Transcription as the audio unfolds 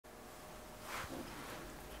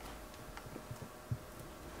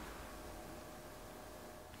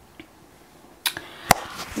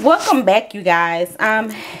Welcome back, you guys.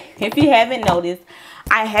 If you haven't noticed,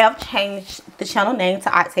 I have changed the channel name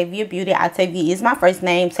to Octavia Beauty. Octavia is my first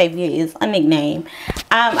name. Tavia is a nickname.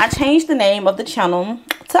 I changed the name of the channel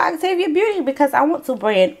to Octavia Beauty because I want to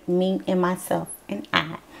brand me and myself and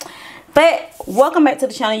I. But welcome back to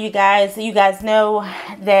the channel, you guys. You guys know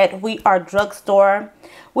that we are drugstore.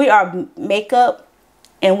 We are makeup,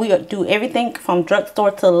 and we do everything from drugstore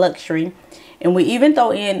to luxury. And we even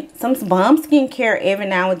throw in some bomb skincare every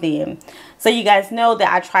now and then. So you guys know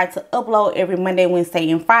that I try to upload every Monday,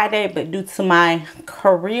 Wednesday, and Friday. But due to my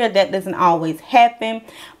career, that doesn't always happen.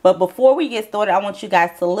 But before we get started, I want you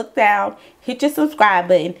guys to look down, hit your subscribe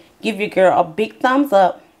button, give your girl a big thumbs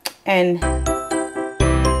up. And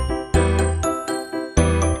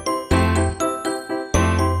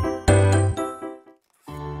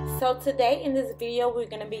so today in this video, we're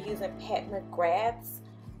going to be using McGrath's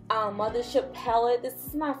Mothership palette. This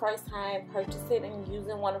is my first time purchasing and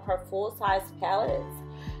using one of her full-size palettes,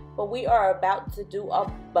 but we are about to do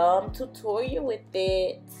a bum tutorial with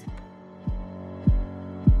it.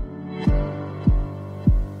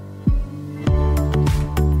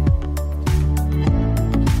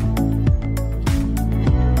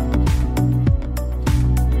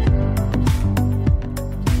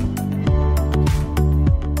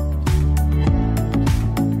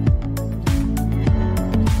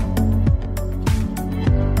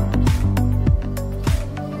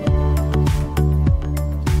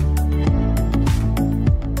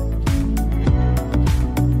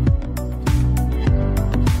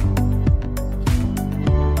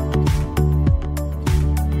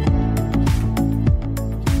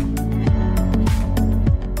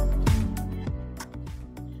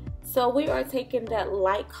 So we are taking that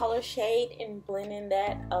light color shade and blending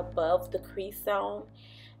that above the crease zone,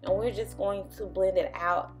 and we're just going to blend it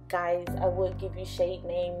out. Guys, I would give you shade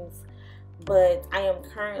names, but I am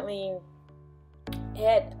currently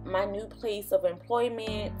at my new place of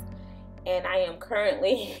employment, and I am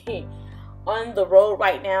currently on the road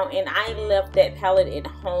right now, and I left that palette at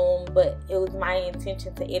home, but it was my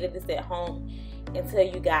intention to edit this at home and tell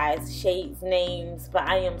you guys shades names, but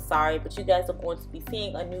I am sorry, but you guys are going to be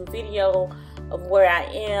seeing a new video of where I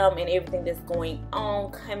am and everything that's going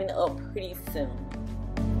on coming up pretty soon.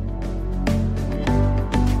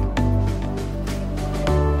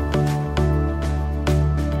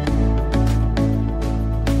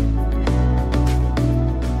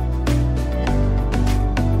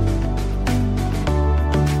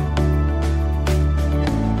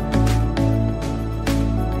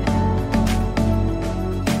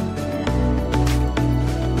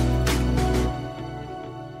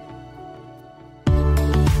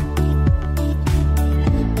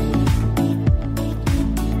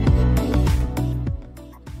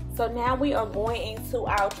 So now we are going into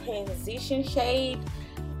our transition shade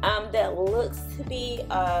that looks to be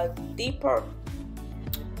a deeper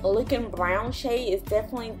looking brown shade. It's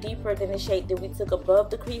definitely deeper than the shade that we took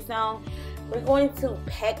above the crease zone. We're going to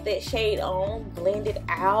pack that shade on, blend it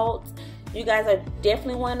out. You guys are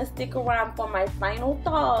definitely want to stick around for my final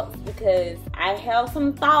thoughts, because I have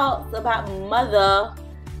some thoughts about Mother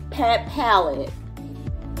Pat palette.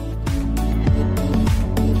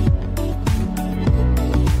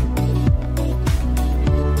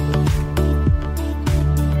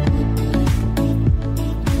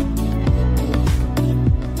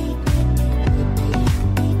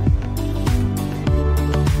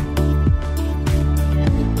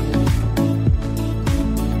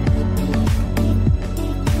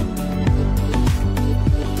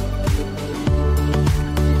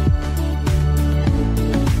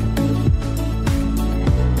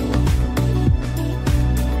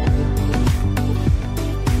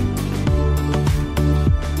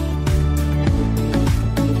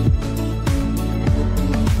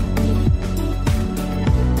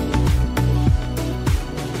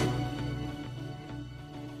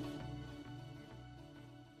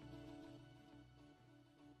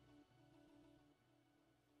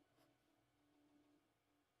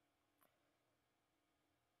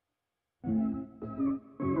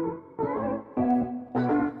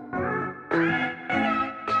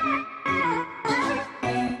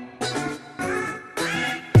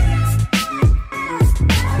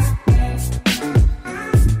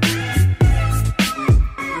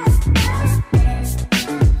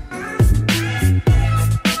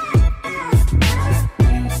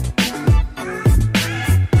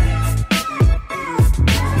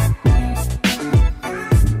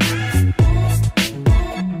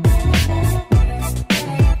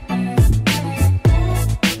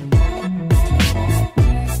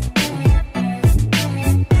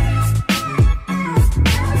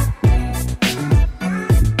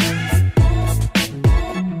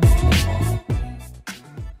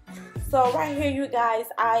 guys,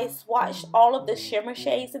 I swatched all of the shimmer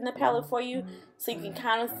shades in the palette for you so you can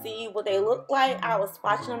kind of see what they look like. I was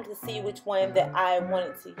swatching them to see which one that I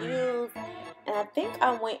wanted to use, and I think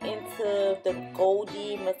I went into the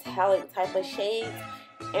goldy metallic type of shades,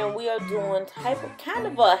 and we are doing kind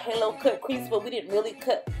of a halo cut crease, but we didn't really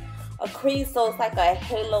cut a crease, so it's like a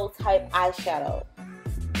halo type eyeshadow.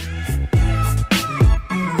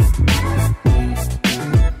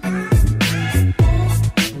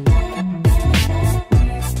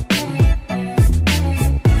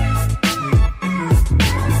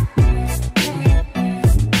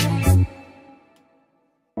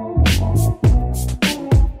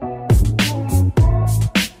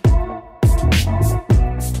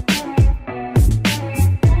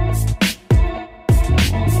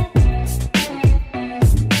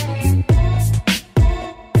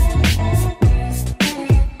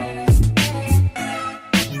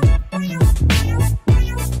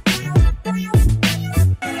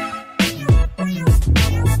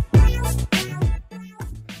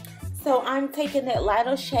 So I'm taking that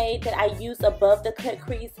lighter shade that I used above the cut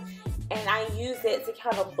crease, and I use it to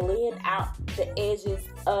kind of blend out the edges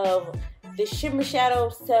of the shimmer shadow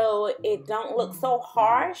so it don't look so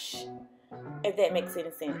harsh, if that makes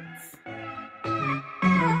any sense.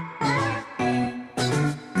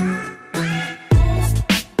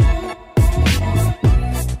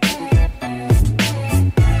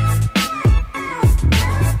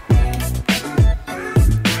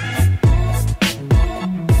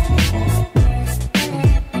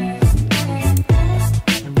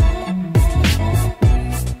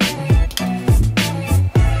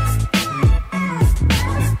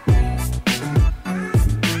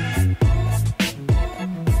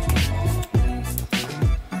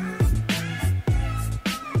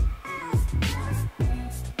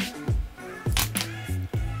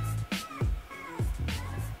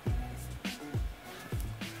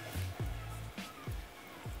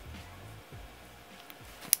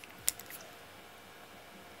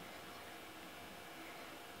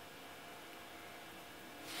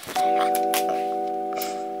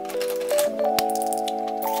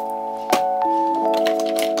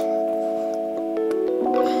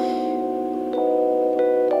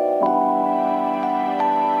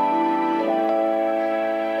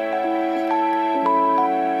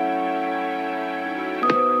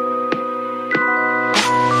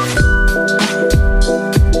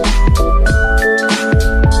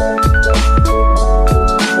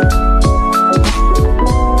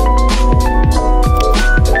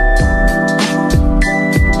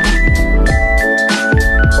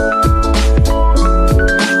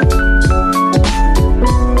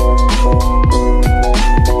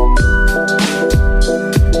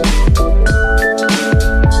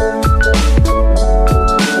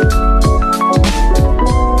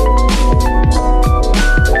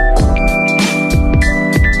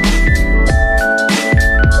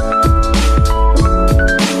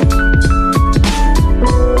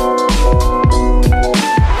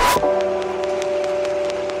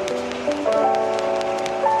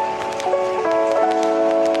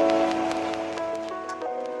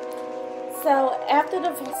 So after the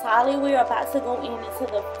Farsali, we're about to go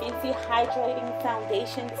into the Fenty Hydrating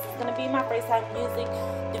Foundation. This is going to be my first time using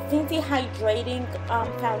the Fenty Hydrating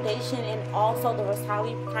Foundation and also the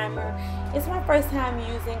Farsali Primer. It's my first time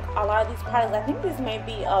using a lot of these products. I think this may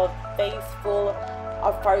be a face full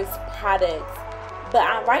of first products.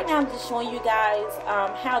 But right now I'm just showing you guys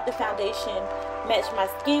how the foundation matched my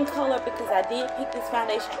skin color, because I did pick this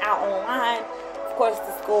foundation out online. Of course,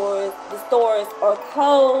 the stores are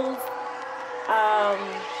closed.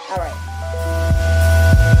 Alright.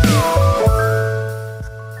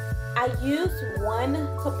 I used one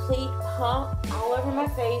complete pump all over my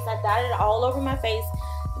face. I dotted it all over my face.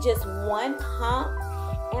 Just one pump.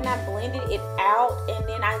 And I blended it out. And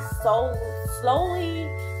then I slowly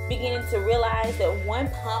beginning to realize that one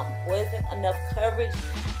pump wasn't enough coverage.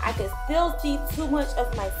 I could still see too much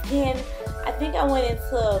of my skin. I think I went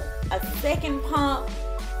into a second pump.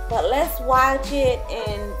 But let's watch it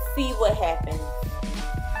and see what happens.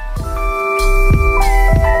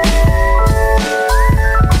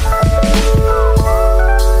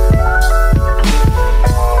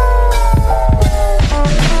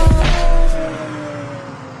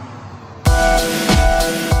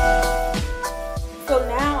 So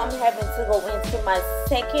now I'm having to go into my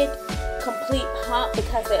second complete pump,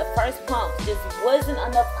 because that first pump just wasn't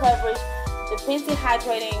enough coverage. The Fenty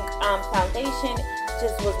Hydrating Foundation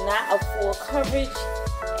just was not a full coverage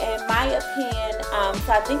in my opinion.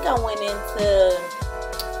 So I think I went into,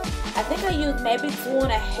 I think I used maybe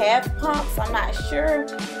 2.5 pumps, I'm not sure,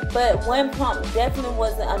 but one pump definitely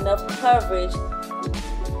wasn't enough coverage.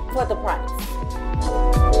 for the price.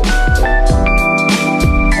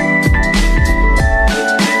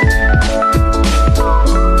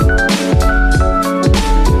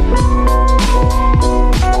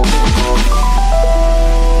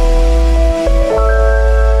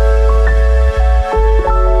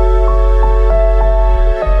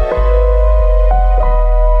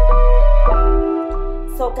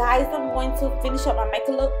 To finish up my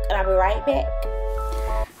makeup look, and I'll be right back.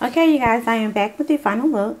 Okay, you guys, I am back with the final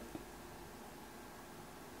look.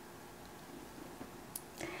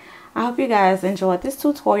 I hope you guys enjoyed this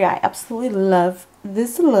tutorial. I absolutely love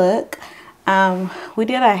this look. We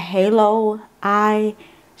did a halo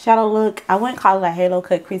eyeshadow look. I wouldn't call it a halo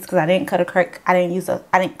cut crease because I didn't cut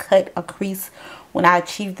a crease when I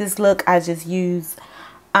achieved this look. I just used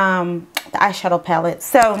the eyeshadow palette.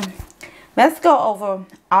 So let's go over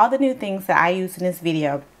all the new things that I used in this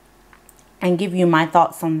video and give you my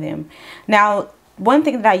thoughts on them. Now, one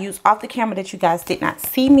thing that I used off the camera that you guys did not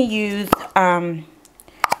see me use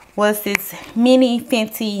was this mini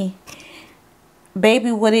Fenty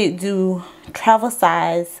Baby What It Do travel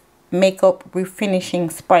size makeup refinishing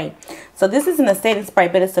spray. So this isn't a setting spray,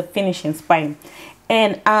 but it's a finishing spray.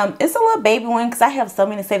 And it's a little baby one because I have so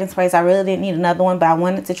many setting sprays. I really didn't need another one, but I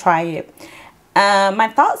wanted to try it. My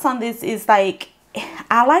thoughts on this is like,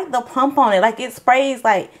 I like the pump on it. Like it sprays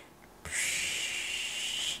like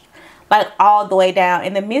all the way down,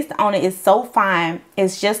 and the mist on it is so fine.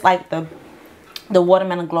 It's just like the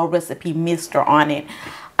Watermelon Glow Recipe mister on it.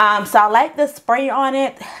 So I like the spray on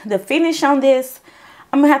it. The finish on this,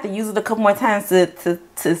 I'm gonna have to use it a couple more times to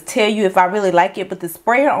tell you if I really like it. But the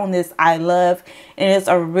sprayer on this I love, and it's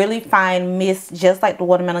a really fine mist, just like the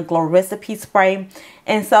Watermelon Glow Recipe spray.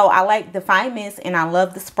 And so I like the fine mist, and I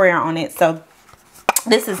love the sprayer on it. So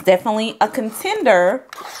this is definitely a contender,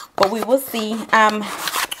 but we will see.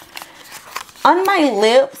 On my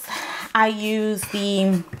lips, I use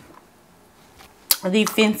the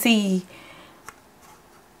Fenty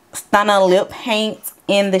Stunner Lip Paint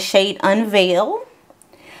in the shade Unveil.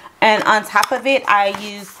 And on top of it, I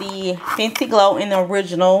use the Fenty Glow in the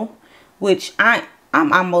original, which I'm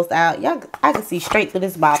almost out. Y'all, I can see straight through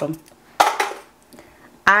this bottom.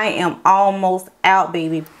 I am almost out,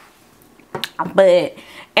 baby.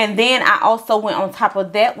 And then I also went on top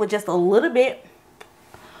of that with just a little bit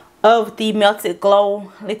of the Melted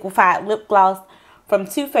Glow Liquefied Lip Gloss from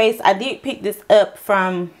Too Faced. I did pick this up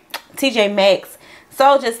from TJ Maxx.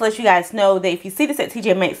 So just let you guys know that if you see this at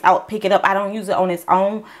TJ Maxx, I'll pick it up. I don't use it on its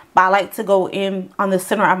own, but I like to go in on the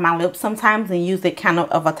center of my lips sometimes and use it kind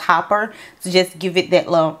of a topper to just give it that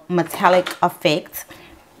little metallic effect.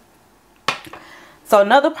 So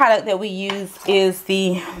another product that we use is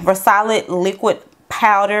the Farsali Liquid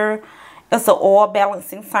Powder. It's an oil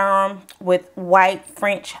balancing serum with white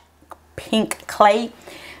French pink clay.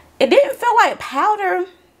 It didn't feel like powder,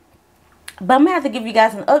 but I'm going to have to give you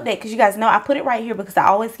guys an update because you guys know I put it right here because I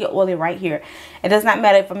always get oily right here. It does not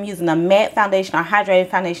matter if I'm using a matte foundation or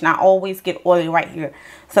hydrated foundation. I always get oily right here.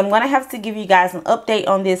 So I'm going to have to give you guys an update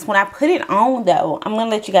on this. When I put it on though, I'm going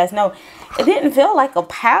to let you guys know it didn't feel like a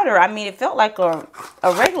powder. I mean, it felt like a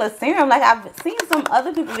regular serum. Like I've seen some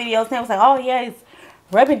other people's videos and it was like, oh yeah, it's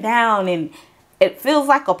rubbing down and it feels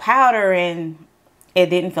like a powder, and it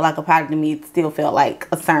didn't feel like a powder to me. It still felt like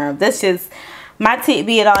a serum. That's just my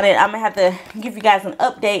tidbit on it. I'm gonna have to give you guys an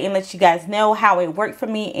update and let you guys know how it worked for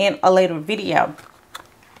me in a later video.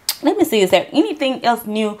 Let me see, is there anything else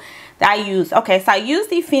new that I used? Okay, so I used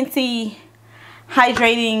the Fenty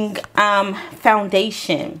hydrating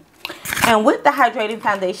foundation, and with the hydrating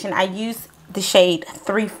foundation I used the shade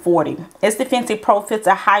 340. It's the Fenty Pro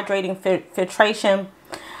Filter hydrating filtration.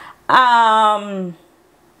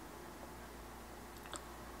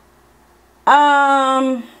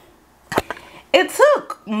 It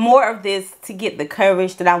took more of this to get the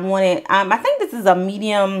coverage that I wanted. I think this is a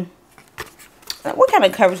medium. What kind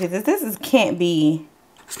of coverage is this? This can't be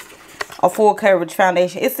a full coverage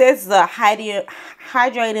foundation. It says the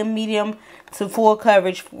hydrating medium to full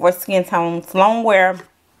coverage for skin tones, long wear.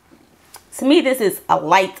 To me, this is a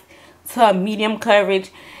light to a medium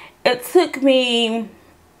coverage. It took me,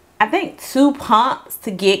 I think, 2 pumps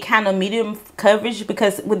to get kind of medium coverage,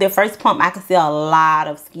 because with the first pump I could see a lot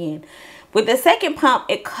of skin. With the second pump,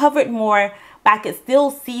 it covered more, but I could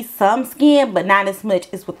still see some skin, but not as much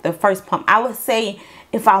as with the first pump. I would say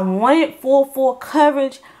if I wanted full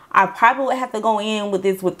coverage, I probably would have to go in with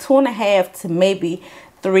this with 2.5 to maybe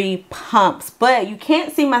 3 pumps. But you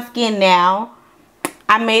can't see my skin now.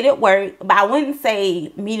 I made it work, but I wouldn't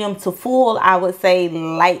say medium to full. I would say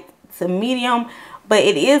light to medium, but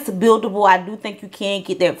it is buildable. I do think you can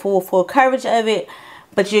get that full coverage of it.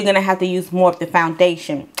 but you're gonna have to use more of the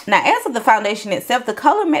foundation. Now, as of the foundation itself, the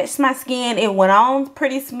color matched my skin. It went on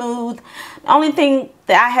pretty smooth. The only thing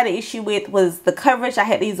that I had an issue with was the coverage. I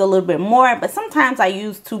had to use a little bit more, but sometimes I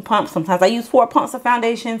use 2 pumps, sometimes I use 4 pumps of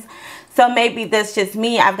foundations. So maybe that's just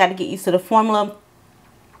me. I've got to get used to the formula.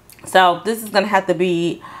 So this is gonna have to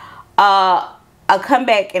be a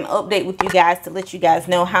comeback and update with you guys to let you guys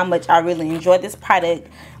know how much I really enjoyed this product.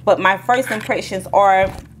 But my first impressions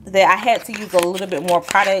are that I had to use a little bit more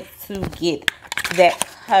product to get that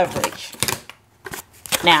coverage.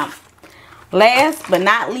 Now, last but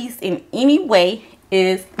not least in any way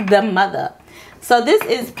is the mother. So this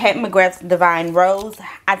is Pat McGrath's Divine Rose.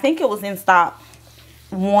 I think it was in stock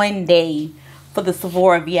one day for the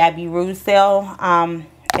Sephora VIB Rouge sale.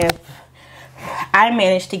 If I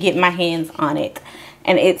managed to get my hands on it,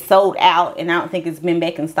 and it sold out, and I don't think it's been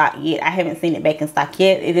back in stock yet. I haven't seen it back in stock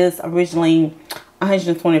yet. It is originally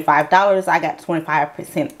 $125. I got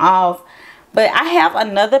 25% off. But I have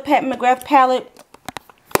another Pat McGrath palette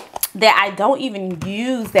that I don't even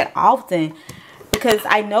use that often, because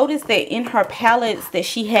I noticed that in her palettes that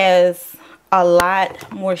she has a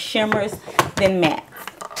lot more shimmers than mattes.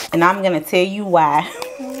 And I'm going to tell you why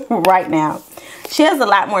right now. She has a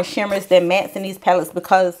lot more shimmers than mattes in these palettes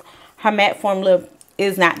because her matte formula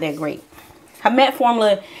is not that great. Her matte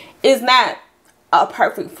formula is not a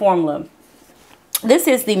perfect formula. This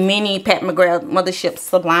is the mini Pat McGrath Mothership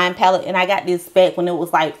Sublime palette, and I got this back when it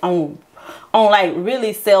was like on like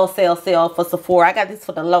really sale for Sephora. I got this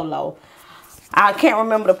for the low. I can't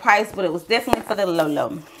remember the price, but it was definitely for the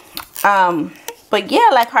low. But yeah,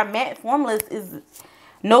 like her matte formulas is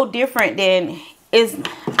no different than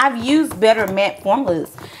I've used better matte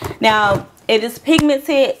formulas. Now, it is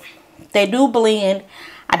pigmented. They do blend.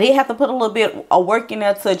 I did have to put a little bit of work in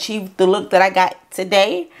there to achieve the look that I got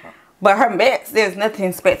today. But her mattes, there's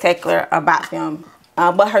nothing spectacular about them.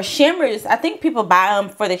 But her shimmers, I think people buy them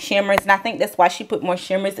for the shimmers. And I think that's why she put more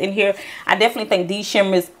shimmers in here. I definitely think these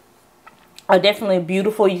shimmers are definitely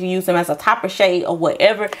beautiful. You can use them as a topper shade or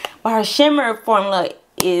whatever. But her shimmer formula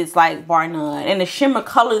is like bar none, and the shimmer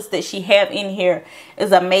colors that she have in here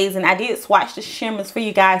is amazing. I did swatch the shimmers for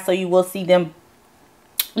you guys, so you will see them.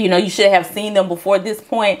 You know, you should have seen them before this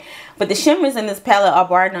point, but the shimmers in this palette are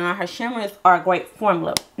bar none. Her shimmers are a great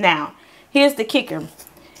formula. Now, here's the kicker.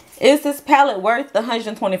 Is this palette worth the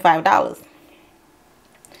 $125?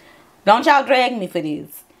 Don't y'all drag me for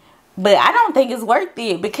this, but I don't think it's worth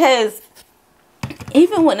it, because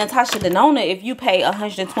even with Natasha Denona, if you pay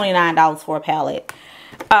 $129 for a palette,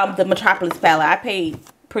 the Metropolis palette, I paid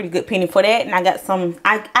pretty good penny for that, and I got some.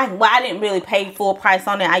 I didn't really pay full price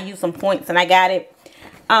on it. I used some points and I got it.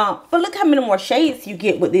 But look how many more shades you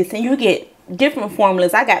get with this, and you get different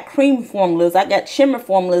formulas. I got cream formulas. I got shimmer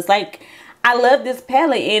formulas. Like, I love this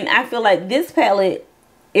palette, and I feel like this palette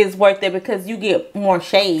is worth it because you get more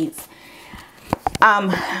shades.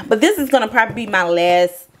 But this is gonna probably be my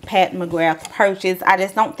last Pat McGrath purchase. I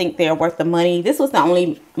just don't think they're worth the money. This was the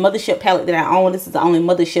only Mothership palette that I own. This is the only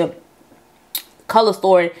Mothership color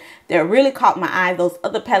store that really caught my eye. Those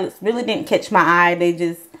other palettes really didn't catch my eye. They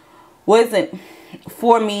just wasn't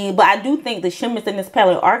for me. But I do think the shimmers in this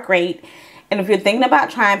palette are great. And if you're thinking about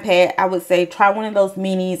trying Pat, I would say try one of those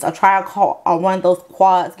minis, or try one of those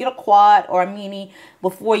quads. Get a quad or a mini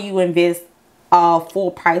before you invest full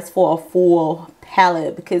price for a full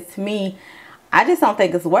palette, because to me, I just don't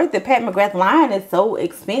think it's worth it. Pat McGrath line is so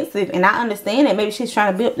expensive, and I understand that maybe she's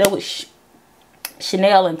trying to build that with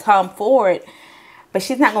Chanel and Tom Ford, but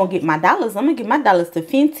she's not going to get my dollars. I'm going to give my dollars to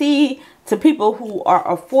Fenty, to people who are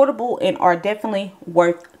affordable and are definitely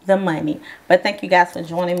worth the money. But thank you guys for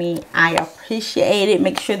joining me. I appreciate it.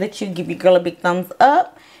 Make sure that you give your girl a big thumbs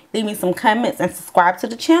up, leave me some comments, and subscribe to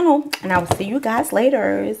the channel. And I will see you guys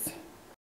later.